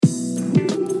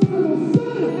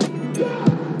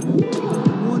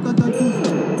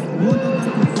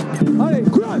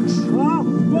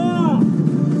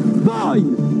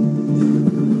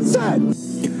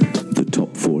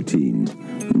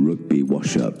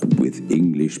Wash-Up with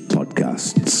English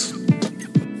podcasts.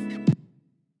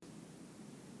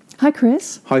 Hi,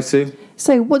 Chris. Hi, Sue.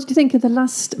 So, what did you think of the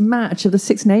last match of the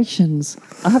Six Nations?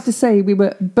 I have to say, we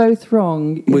were both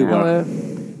wrong in our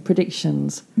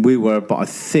predictions. We were, but I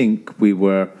think we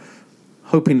were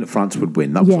hoping that France would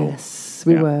win. That was all. Yes,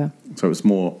 we were. So it was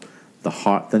more the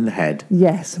heart than the head.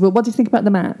 Yes. Well, what do you think about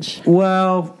the match?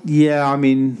 Well, yeah, I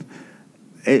mean,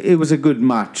 it was a good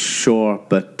match, sure,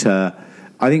 but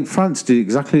I think France did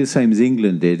exactly the same as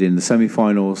England did in the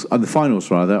semi-finals, the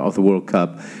finals rather, of the World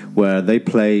Cup, where they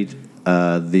played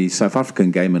the South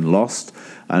African game and lost,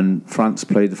 and France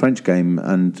played the French game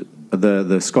and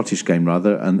the Scottish game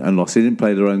rather and lost. They didn't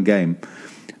play their own game.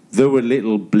 There were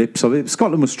little blips of it.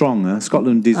 Scotland was strong.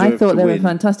 Scotland deserved to win. I thought they were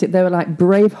fantastic. They were like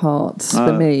Bravehearts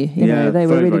for me. You know, they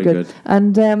were really good.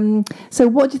 And so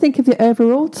what do you think of the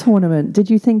overall tournament? Did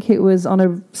you think it was on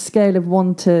a scale of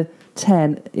 1 to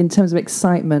 10 in terms of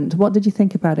excitement? What did you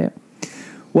think about it?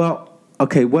 Well,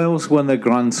 okay, Wales won their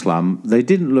Grand Slam. They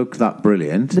didn't look that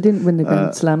brilliant. They didn't win the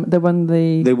Grand Slam. They won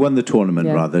the tournament,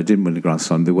 rather. They didn't win the Grand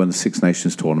Slam. They won the Six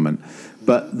Nations tournament.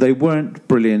 But they weren't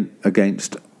brilliant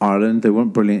against Ireland. They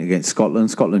weren't brilliant against Scotland.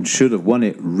 Scotland should have won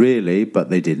it, really, but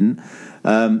they didn't.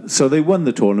 So they won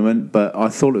the tournament, but I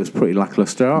thought it was pretty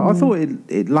lacklustre. I thought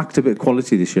it lacked a bit of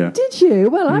quality this year. Did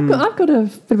you? Well, I've got a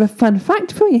bit of a fun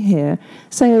fact for you here.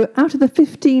 So out of the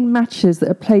 15 matches that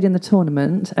are played in the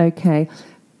tournament, okay,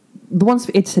 the ones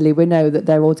for Italy, we know that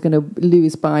they're always going to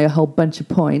lose by a whole bunch of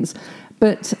points.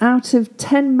 But out of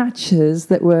 10 matches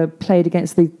that were played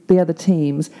against the other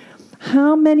teams,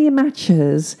 how many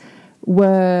matches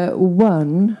were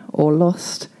won or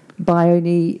lost by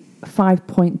only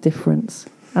 5-point difference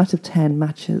out of 10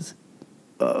 matches?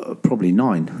 Probably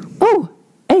 9. Oh,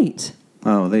 8.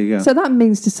 Oh, there you go. So that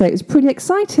means to say it was pretty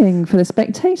exciting for the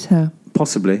spectator.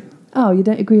 Possibly. Oh, you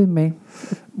don't agree with me?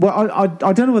 Well, I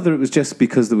don't know whether it was just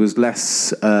because there was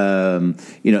less,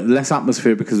 less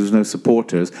atmosphere because there was no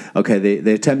supporters. Okay,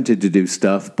 they attempted to do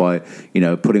stuff by,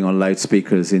 putting on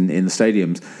loudspeakers in the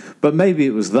stadiums. But maybe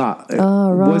it was that.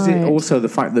 Oh, right. Was it also the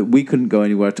fact that we couldn't go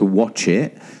anywhere to watch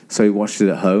it, so we watched it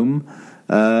at home?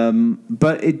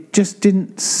 But it just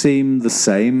didn't seem the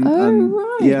same.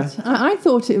 Right. Yeah. I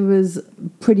thought it was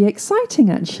pretty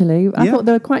exciting, actually. I thought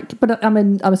they were quite... But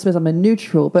I suppose I'm a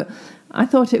neutral, but I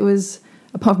thought it was...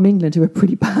 Apart from England, who were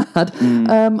pretty bad,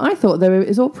 I thought it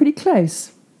was all pretty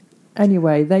close.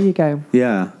 Anyway, there you go.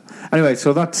 Yeah. Anyway,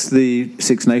 so that's the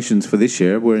Six Nations for this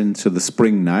year. We're into the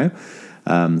spring now,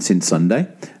 since Sunday.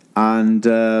 And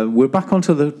we're back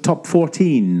onto the top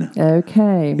 14.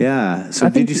 Okay. Yeah. So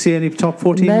did you see any top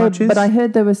 14 matches? But I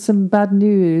heard there was some bad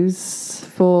news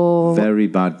for... Very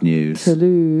bad news.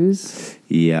 Toulouse.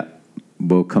 Yeah.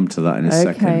 We'll come to that in a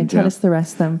second. Okay, tell us the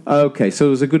rest then. Okay, so it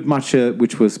was a good match,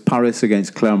 which was Paris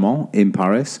against Clermont in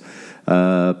Paris.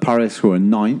 Paris were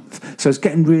 9th. So it's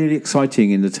getting really exciting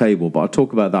in the table, but I'll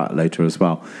talk about that later as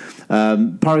well.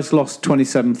 Paris lost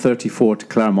 27-34 to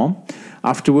Clermont.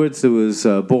 Afterwards, there was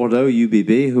Bordeaux,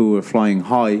 UBB, who were flying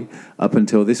high up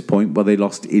until this point, but they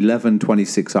lost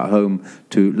 11-26 at home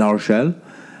to La Rochelle.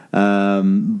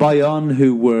 Bayonne,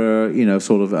 who were,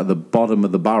 sort of at the bottom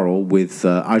of the barrel with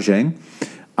Agen,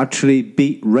 actually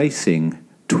beat Racing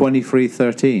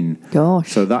 23-13.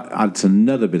 Gosh. So that adds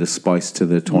another bit of spice to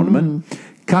the tournament.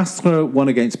 Castres won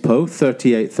against Pau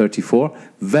 38-34.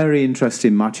 Very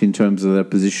interesting match in terms of their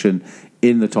position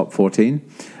in the top 14.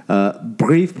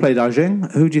 Brive played Agen.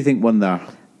 Who do you think won there?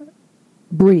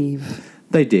 Brive.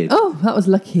 They did. Oh, that was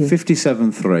lucky.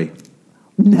 57-3.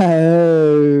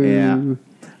 No. Yeah.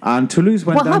 And Toulouse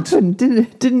went down. What happened?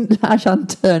 Didn't Agen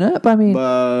turn up? I mean,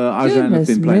 Agen have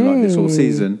been playing like this all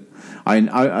season.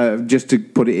 I just to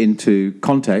put it into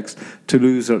context,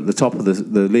 Toulouse are at the top of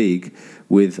the league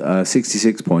with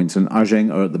 66 points, and Agen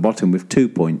are at the bottom with 2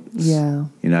 points. Yeah,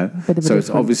 so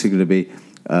it's obviously going to be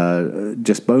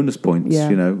just bonus points. Yeah.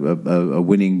 A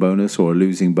winning bonus or a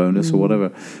losing bonus or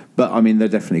whatever. But I mean, they're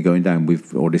definitely going down.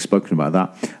 We've already spoken about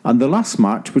that. And the last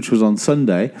match, which was on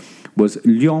Sunday, was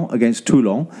Lyon against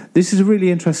Toulon. This is a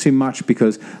really interesting match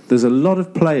because there's a lot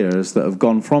of players that have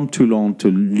gone from Toulon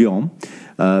to Lyon.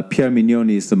 Pierre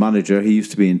Mignoni is the manager. He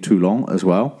used to be in Toulon as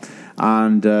well.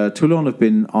 And Toulon have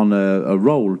been on a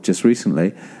roll just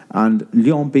recently. And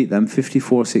Lyon beat them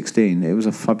 54-16. It was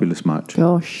a fabulous match.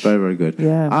 Gosh. Very, very good.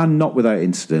 Yeah. And not without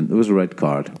incident. There was a red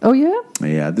card. Oh, yeah?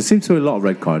 Yeah. There seems to be a lot of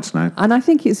red cards now. And I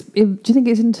think do you think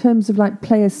it's in terms of like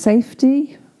player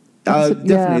safety?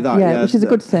 Definitely that, yeah. Which is a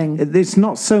good thing. It's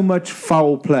not so much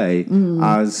foul play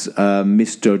as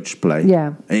misjudged play.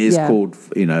 Yeah. It is called,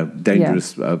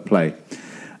 dangerous play.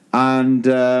 And,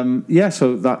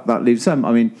 so that leaves them.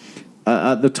 I mean,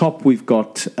 At the top, we've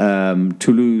got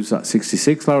Toulouse at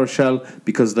 66, La Rochelle,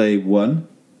 because they won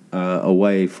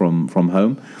away from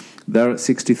home. They're at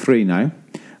 63 now.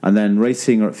 And then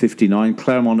Racing are at 59,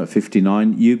 Clermont at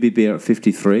 59, UBB are at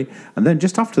 53. And then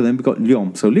just after them, we've got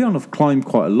Lyon. So Lyon have climbed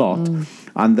quite a lot.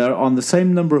 And they're on the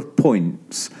same number of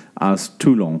points as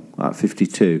Toulon at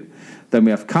 52. Then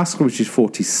we have Castres, which is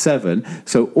 47.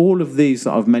 So all of these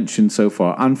that I've mentioned so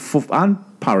far, and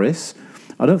Paris,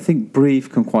 I don't think Brive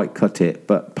can quite cut it,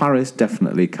 but Paris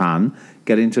definitely can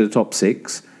get into the top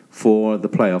 6 for the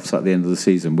playoffs at the end of the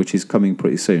season, which is coming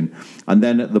pretty soon. And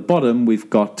then at the bottom, we've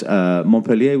got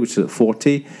Montpellier, which is at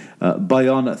 40,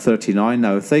 Bayonne at 39.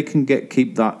 Now, if they can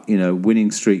keep that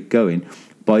winning streak going,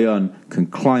 Bayonne can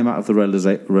climb out of the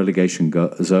relegation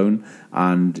zone,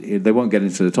 and they won't get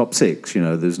into the top 6.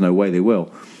 There's no way they will.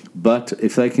 But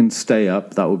if they can stay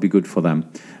up, that would be good for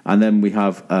them. And then we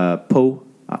have Pau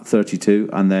at 32,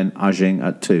 and then Agen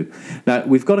at 2. Now,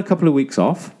 we've got a couple of weeks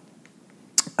off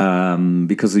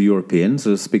because of the Europeans.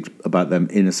 I'll speak about them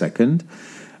in a second.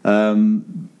 But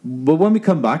when we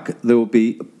come back, there will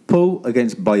be Pau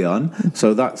against Bayonne.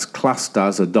 So that's classed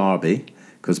as a derby,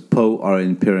 because Pau are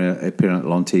in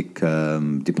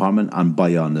Pyrénées-Atlantique department, and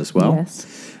Bayonne as well.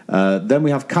 Yes. Then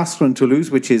we have Castres and Toulouse,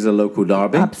 which is a local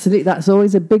derby. Absolutely, that's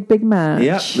always a big match.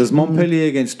 Yeah, there's Montpellier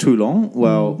against Toulon.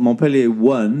 Well, Montpellier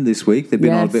won this week. They've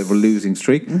been on a bit of a losing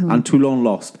streak, and Toulon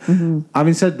lost.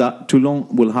 Having said that,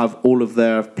 Toulon will have all of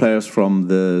their players from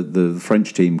the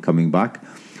French team coming back.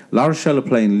 La Rochelle are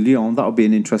playing Lyon. That'll be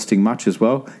an interesting match as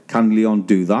well. Can Lyon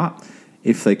do that?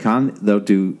 If they can, they'll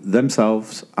do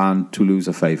themselves and Toulouse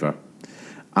a favour.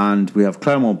 And we have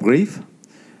Clermont-Brive.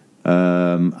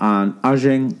 And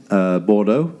Agen,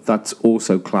 Bordeaux, that's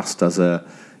also classed as a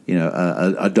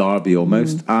derby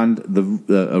almost, and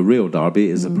a real derby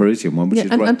is a Parisian one, which is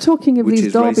and talking of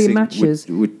these derby matches,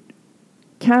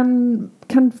 can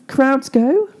crowds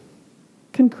go?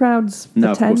 Can crowds attend?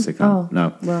 No, of course they can't.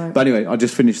 No, right. But anyway, I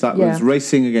just finished that. It was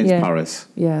Racing against Paris.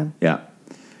 Yeah.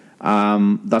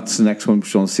 That's the next one, which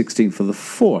is on 16th for the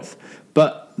 4th.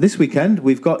 But this weekend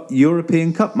we've got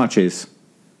European Cup matches.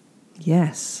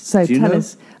 Yes. So tell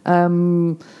us.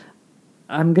 I'm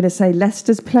going to say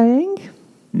Leicester's playing.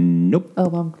 Nope. Oh,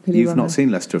 I'm completely You've wrong. not seen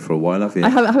Leicester for a while, have you? I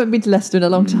haven't been to Leicester in a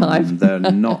long time. They're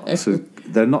not.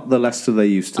 They're not the Leicester they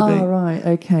used to be. Oh, right.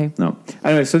 Okay. No.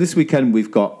 Anyway, so this weekend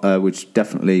we've got, which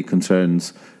definitely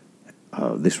concerns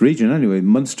this region anyway,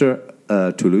 Munster,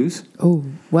 Toulouse. Oh,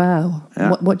 wow.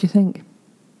 Yeah. What do you think?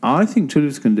 I think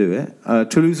Toulouse can do it.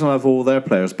 Toulouse will have all their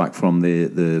players back from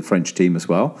the French team as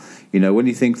well. When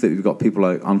you think that you've got people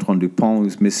like Antoine Dupont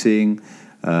who's missing,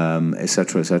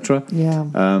 etc., etc.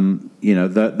 Yeah.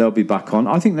 They'll be back on.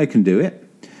 I think they can do it.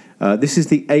 This is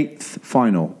the 8th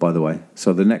final, by the way.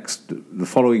 So the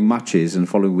following matches and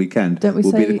the following weekend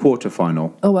will be the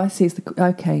quarter-final. Oh, I see.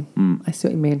 Okay. I see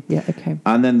what you mean. Yeah, okay.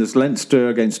 And then there's Leinster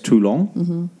against Toulon.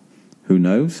 Mm-hmm. Who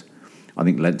knows? I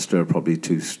think Leinster are probably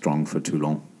too strong for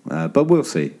Toulon. But we'll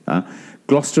see.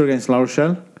 Gloucester against La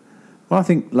Rochelle. Well, I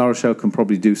think La Rochelle can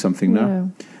probably do something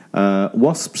now.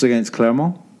 Wasps against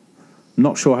Clermont.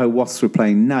 Not sure how Wasps are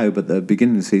playing now, but at the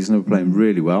beginning of the season they were playing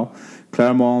really well.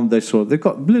 Clermont, they've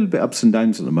got a little bit ups and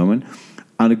downs at the moment.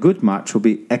 And a good match will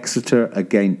be Exeter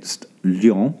against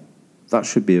Lyon. That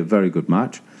should be a very good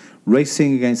match.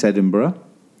 Racing against Edinburgh.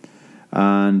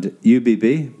 And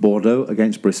UBB, Bordeaux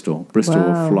against Bristol. Bristol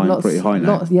are flying pretty high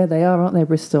now. They are, aren't they,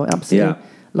 Bristol? Absolutely. Yeah.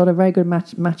 A lot of very good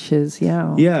matches,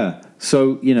 yeah. Yeah.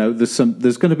 So,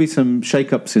 there's going to be some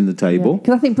shake-ups in the table.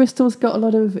 Because I think Bristol's got a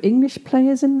lot of English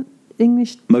players in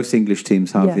English. Most English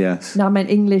teams have, yes. No, I meant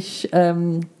English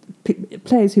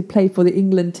players who play for the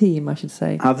England team, I should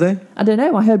say. Have they? I don't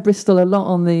know. I heard Bristol a lot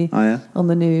on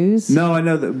the news. No, I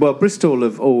know that. Well, Bristol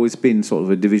have always been sort of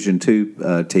a Division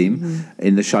 2 team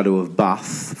in the shadow of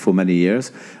Bath for many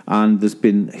years, and there's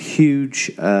been huge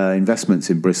investments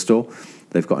in Bristol.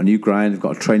 They've got a new ground. They've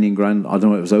got a training ground. I don't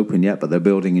know if it was open yet, but they're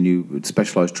building a new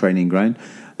specialised training ground.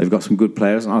 They've got some good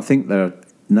players, and I think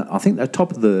they're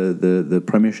top of the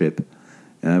Premiership.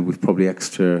 With probably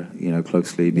Exeter,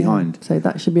 closely behind. So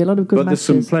that should be a lot of good matches. But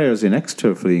there's some players in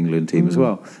Exeter for the England team as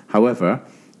well. However,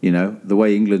 the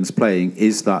way England's playing,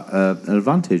 is that an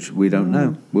advantage? We don't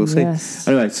know. We'll see. Yes.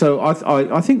 Anyway, so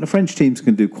I think the French teams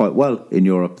can do quite well in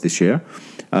Europe this year.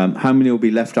 How many will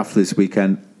be left after this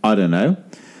weekend? I don't know.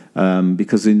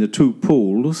 Because in the two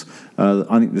pools,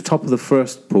 I think the top of the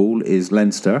first pool is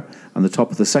Leinster, and the top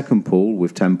of the second pool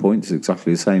with 10 points,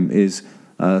 exactly the same, is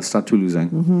Stade Toulousain.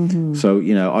 Mm-hmm. So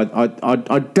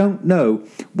I don't know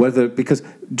whether, because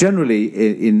generally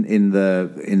in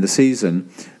the season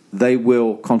they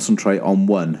will concentrate on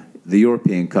one. the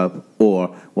European Cup or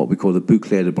what we call the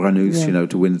Bouclier de Branus,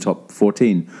 to win the top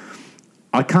 14.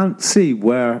 I can't see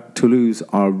where Toulouse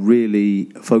are really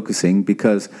focusing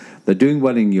because they're doing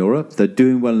well in Europe, they're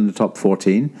doing well in the top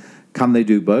 14. Can they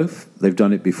do both? They've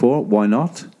done it before. Why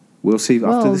not? We'll see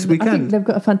after this weekend. I think they've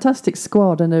got a fantastic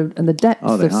squad and the depth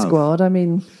of squad. I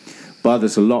mean, but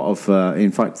there's a lot of.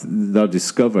 In fact, they'll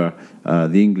discover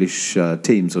the English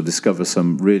teams will discover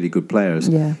some really good players.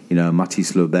 Yeah.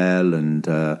 Mathis Lebel and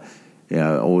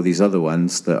all these other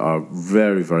ones that are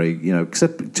very, very.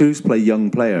 Except Toulouse play young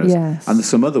players. Yes. And there's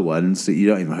some other ones that you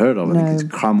don't even heard of. I think it's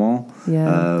Cramont.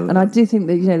 Yeah. And I do think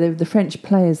that the French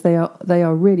players they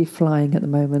are really flying at the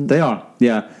moment. They are.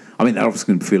 Yeah. I mean, they're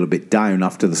obviously going to feel a bit down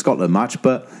after the Scotland match,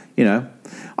 but there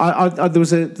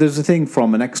was a thing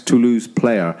from an ex-Toulouse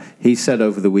player. He said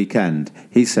over the weekend,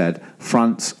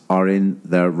 France are in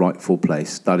their rightful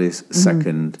place. That is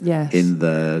second in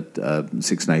the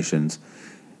Six Nations.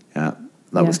 Yeah,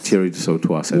 that was Thierry de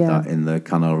Sautois said that in the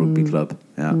Canal Rugby Club.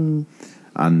 Yeah.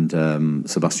 And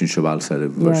Sébastien Cheval said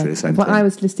virtually the same thing. I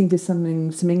was listening to some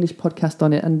English podcast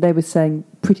on it, and they were saying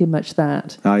pretty much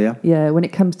that. Oh, yeah? Yeah, when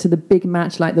it comes to the big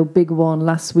match, like the big one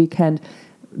last weekend,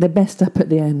 they're best up at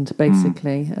the end,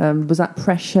 basically. Was that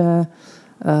pressure?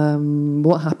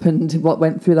 What happened? What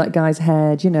went through that guy's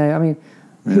head? Who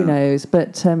knows?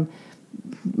 But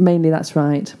mainly that's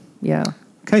right, yeah.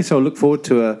 Okay, so I look forward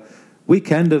to a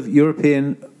weekend of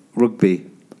European rugby.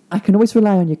 I can always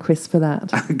rely on you, Chris, for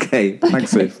that. Okay,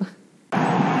 thanks, Steve. Putain,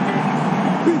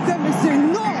 mais c'est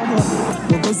énorme!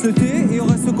 On va se tait et on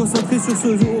reste concentré sur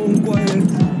ce jour.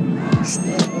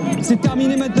 C'est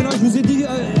terminé maintenant, je vous ai dit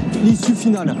l'issue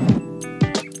finale.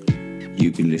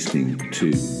 You've been listening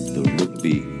to the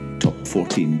Rugby Top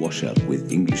 14 Wash-Up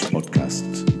with English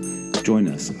Podcasts. Join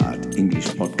us at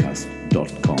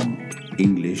englishpodcast.com,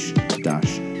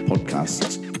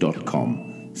 english-podcasts.com.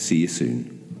 See you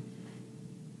soon.